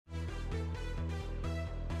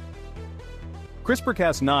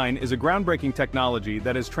CRISPR-Cas9 is a groundbreaking technology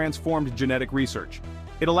that has transformed genetic research.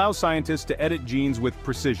 It allows scientists to edit genes with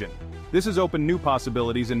precision. This has opened new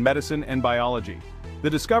possibilities in medicine and biology. The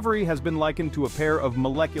discovery has been likened to a pair of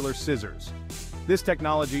molecular scissors. This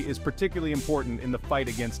technology is particularly important in the fight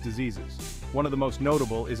against diseases. One of the most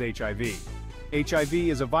notable is HIV. HIV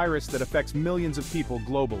is a virus that affects millions of people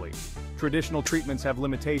globally. Traditional treatments have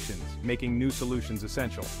limitations, making new solutions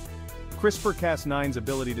essential. CRISPR-Cas9's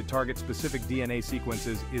ability to target specific DNA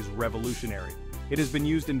sequences is revolutionary. It has been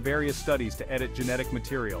used in various studies to edit genetic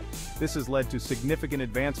material. This has led to significant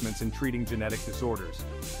advancements in treating genetic disorders.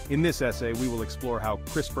 In this essay, we will explore how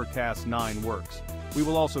CRISPR-Cas9 works. We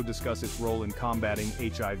will also discuss its role in combating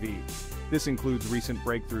HIV. This includes recent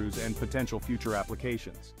breakthroughs and potential future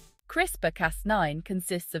applications. CRISPR-Cas9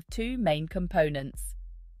 consists of two main components,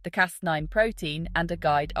 the Cas9 protein and a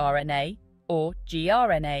guide RNA, or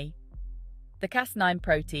gRNA. The Cas9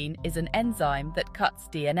 protein is an enzyme that cuts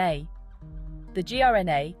DNA. The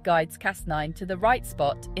gRNA guides Cas9 to the right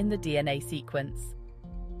spot in the DNA sequence.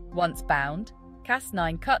 Once bound,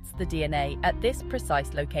 Cas9 cuts the DNA at this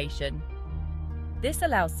precise location. This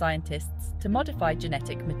allows scientists to modify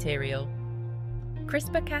genetic material.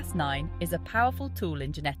 CRISPR-Cas9 is a powerful tool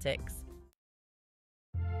in genetics.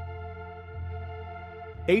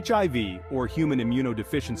 HIV, or human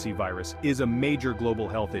immunodeficiency virus, is a major global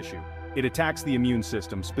health issue. It attacks the immune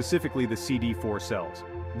system, specifically the CD4 cells.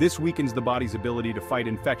 This weakens the body's ability to fight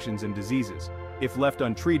infections and diseases. If left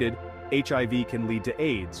untreated, HIV can lead to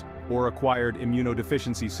AIDS, or acquired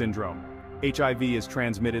immunodeficiency syndrome. HIV is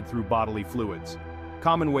transmitted through bodily fluids.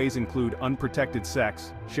 Common ways include unprotected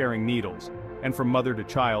sex, sharing needles, and from mother to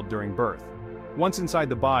child during birth. Once inside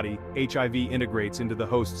the body, HIV integrates into the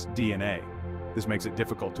host's DNA. This makes it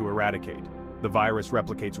difficult to eradicate. The virus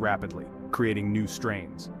replicates rapidly, creating new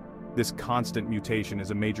strains. This constant mutation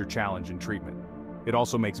is a major challenge in treatment. It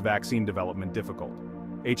also makes vaccine development difficult.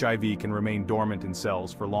 HIV can remain dormant in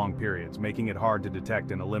cells for long periods, making it hard to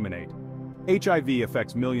detect and eliminate. HIV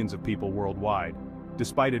affects millions of people worldwide.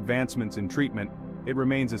 Despite advancements in treatment, it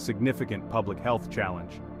remains a significant public health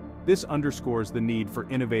challenge. This underscores the need for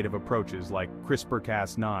innovative approaches like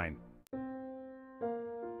CRISPR-Cas9.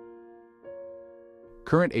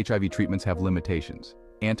 Current HIV treatments have limitations.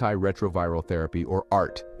 Antiretroviral therapy, or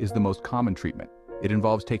ART, is the most common treatment. It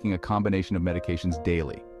involves taking a combination of medications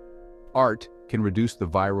daily. ART can reduce the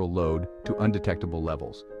viral load to undetectable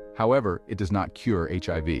levels. However, it does not cure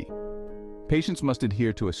HIV. Patients must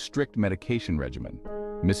adhere to a strict medication regimen.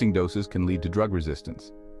 Missing doses can lead to drug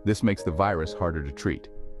resistance. This makes the virus harder to treat.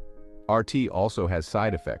 RT also has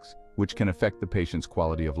side effects, which can affect the patient's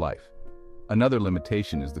quality of life. Another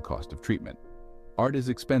limitation is the cost of treatment. ART is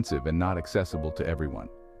expensive and not accessible to everyone.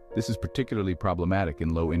 This is particularly problematic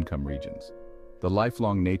in low-income regions. The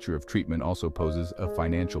lifelong nature of treatment also poses a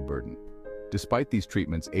financial burden. Despite these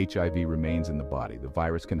treatments, HIV remains in the body. The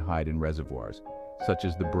virus can hide in reservoirs, such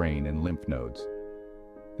as the brain and lymph nodes.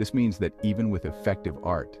 This means that even with effective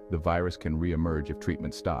ART, the virus can re-emerge if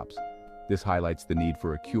treatment stops. This highlights the need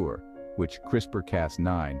for a cure, which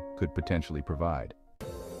CRISPR-Cas9 could potentially provide.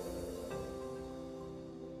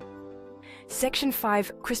 Section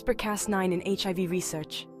 5, CRISPR-Cas9 in HIV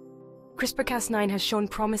research. CRISPR-Cas9 has shown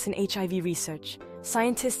promise in HIV research.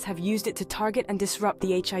 Scientists have used it to target and disrupt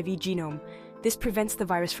the HIV genome. This prevents the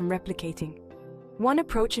virus from replicating. One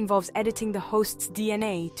approach involves editing the host's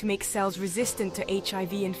DNA to make cells resistant to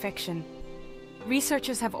HIV infection.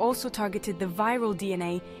 Researchers have also targeted the viral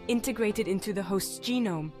DNA integrated into the host's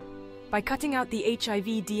genome. By cutting out the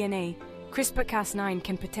HIV DNA, CRISPR-Cas9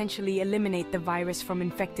 can potentially eliminate the virus from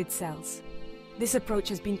infected cells. This approach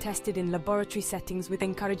has been tested in laboratory settings with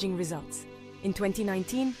encouraging results. In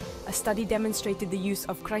 2019, a study demonstrated the use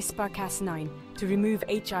of CRISPR-Cas9 to remove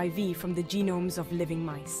HIV from the genomes of living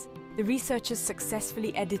mice. The researchers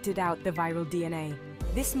successfully edited out the viral DNA.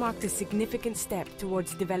 This marked a significant step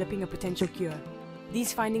towards developing a potential cure.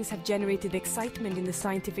 These findings have generated excitement in the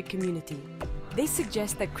scientific community. They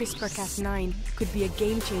suggest that CRISPR-Cas9 could be a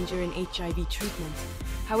game-changer in HIV treatment.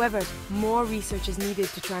 However, more research is needed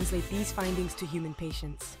to translate these findings to human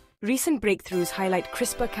patients. Recent breakthroughs highlight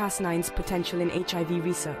CRISPR-Cas9's potential in HIV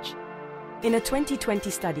research. In a 2020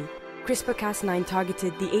 study, CRISPR-Cas9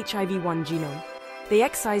 targeted the HIV-1 genome. They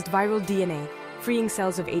excised viral DNA, freeing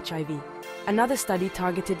cells of HIV. Another study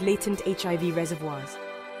targeted latent HIV reservoirs.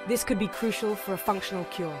 This could be crucial for a functional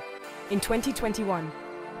cure. In 2021,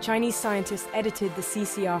 Chinese scientists edited the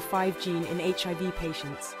CCR5 gene in HIV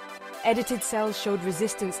patients. Edited cells showed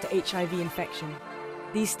resistance to HIV infection.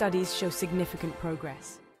 These studies show significant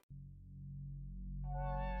progress.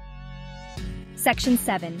 Section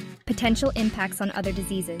 7. Potential impacts on other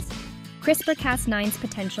diseases. CRISPR-Cas9's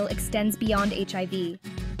potential extends beyond HIV.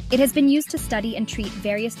 It has been used to study and treat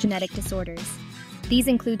various genetic disorders. These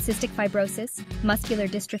include cystic fibrosis, muscular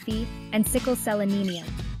dystrophy, and sickle cell anemia.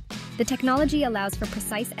 The technology allows for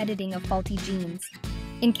precise editing of faulty genes.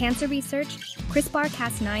 In cancer research,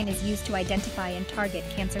 CRISPR-Cas9 is used to identify and target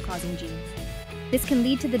cancer-causing genes. This can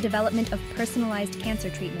lead to the development of personalized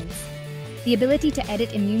cancer treatments. The ability to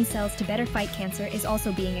edit immune cells to better fight cancer is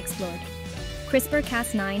also being explored.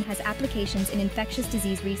 CRISPR-Cas9 has applications in infectious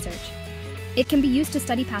disease research. It can be used to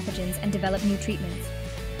study pathogens and develop new treatments.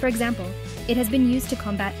 For example, it has been used to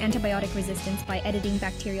combat antibiotic resistance by editing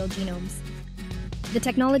bacterial genomes. The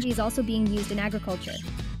technology is also being used in agriculture.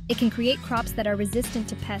 It can create crops that are resistant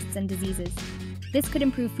to pests and diseases. This could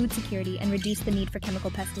improve food security and reduce the need for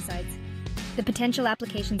chemical pesticides. The potential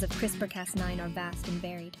applications of CRISPR-Cas9 are vast and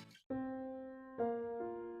varied.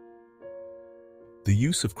 The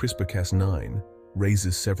use of CRISPR-Cas9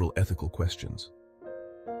 raises several ethical questions.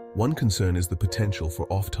 One concern is the potential for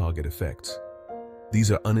off-target effects.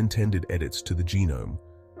 These are unintended edits to the genome,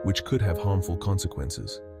 which could have harmful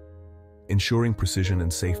consequences. Ensuring precision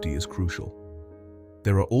and safety is crucial.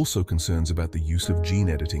 There are also concerns about the use of gene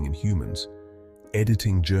editing in humans.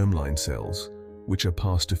 Editing germline cells, which are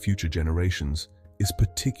passed to future generations, is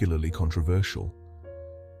particularly controversial.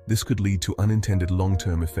 This could lead to unintended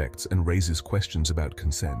long-term effects and raises questions about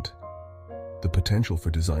consent. The potential for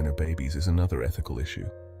designer babies is another ethical issue.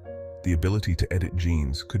 The ability to edit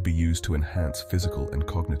genes could be used to enhance physical and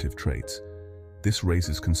cognitive traits. This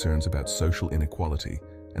raises concerns about social inequality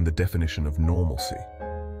and the definition of normalcy.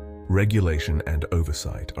 Regulation and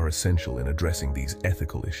oversight are essential in addressing these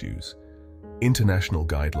ethical issues. International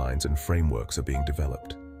guidelines and frameworks are being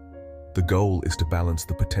developed. The goal is to balance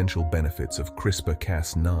the potential benefits of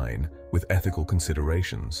CRISPR-Cas9 with ethical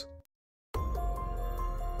considerations.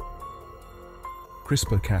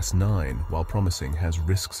 CRISPR-Cas9, while promising, has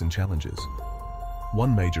risks and challenges.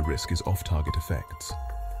 One major risk is off-target effects.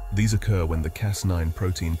 These occur when the Cas9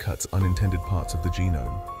 protein cuts unintended parts of the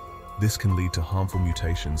genome. This can lead to harmful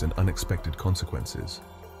mutations and unexpected consequences.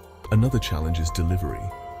 Another challenge is delivery.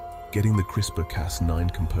 Getting the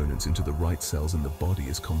CRISPR-Cas9 components into the right cells in the body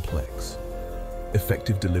is complex.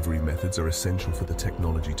 Effective delivery methods are essential for the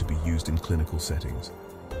technology to be used in clinical settings.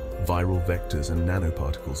 Viral vectors and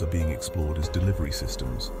nanoparticles are being explored as delivery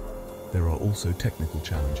systems. There are also technical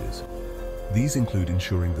challenges. These include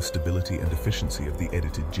ensuring the stability and efficiency of the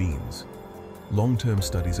edited genes. Long-term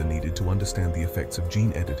studies are needed to understand the effects of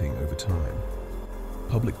gene editing over time.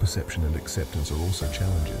 Public perception and acceptance are also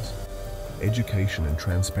challenges. Education and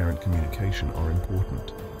transparent communication are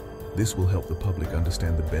important. This will help the public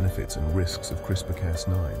understand the benefits and risks of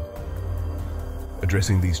CRISPR-Cas9.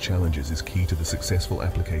 Addressing these challenges is key to the successful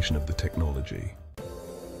application of the technology.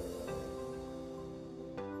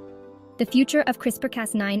 The future of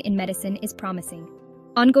CRISPR-Cas9 in medicine is promising.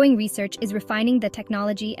 Ongoing research is refining the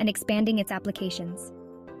technology and expanding its applications.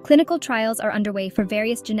 Clinical trials are underway for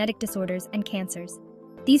various genetic disorders and cancers.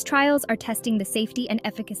 These trials are testing the safety and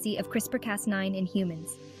efficacy of CRISPR-Cas9 in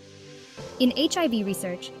humans. In HIV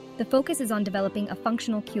research, the focus is on developing a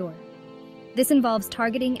functional cure. This involves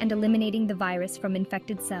targeting and eliminating the virus from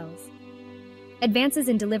infected cells. Advances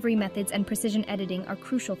in delivery methods and precision editing are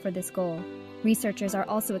crucial for this goal. Researchers are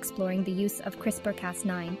also exploring the use of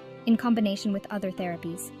CRISPR-Cas9 in combination with other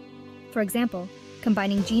therapies. For example,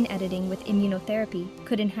 combining gene editing with immunotherapy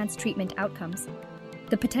could enhance treatment outcomes.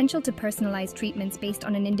 The potential to personalize treatments based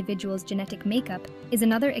on an individual's genetic makeup is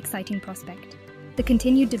another exciting prospect. The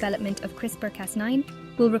continued development of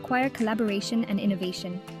CRISPR-Cas9 will require collaboration and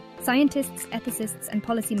innovation. Scientists, ethicists, and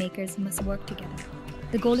policymakers must work together.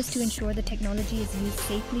 The goal is to ensure the technology is used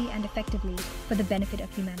safely and effectively for the benefit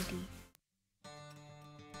of humanity.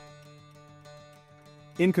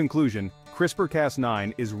 In conclusion,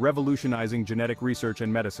 CRISPR-Cas9 is revolutionizing genetic research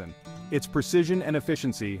and medicine. Its precision and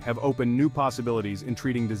efficiency have opened new possibilities in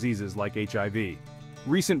treating diseases like HIV.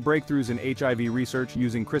 Recent breakthroughs in HIV research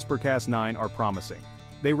using CRISPR-Cas9 are promising.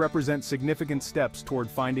 They represent significant steps toward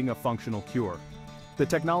finding a functional cure. The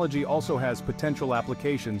technology also has potential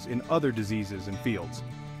applications in other diseases and fields.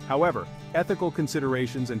 However, ethical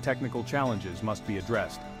considerations and technical challenges must be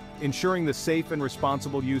addressed. Ensuring the safe and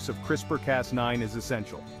responsible use of CRISPR-Cas9 is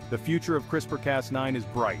essential. The future of CRISPR-Cas9 is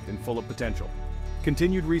bright and full of potential.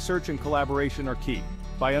 Continued research and collaboration are key.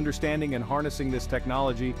 By understanding and harnessing this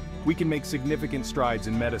technology, we can make significant strides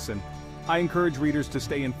in medicine. I encourage readers to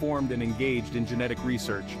stay informed and engaged in genetic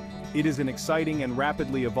research. It is an exciting and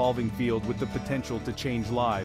rapidly evolving field with the potential to change lives.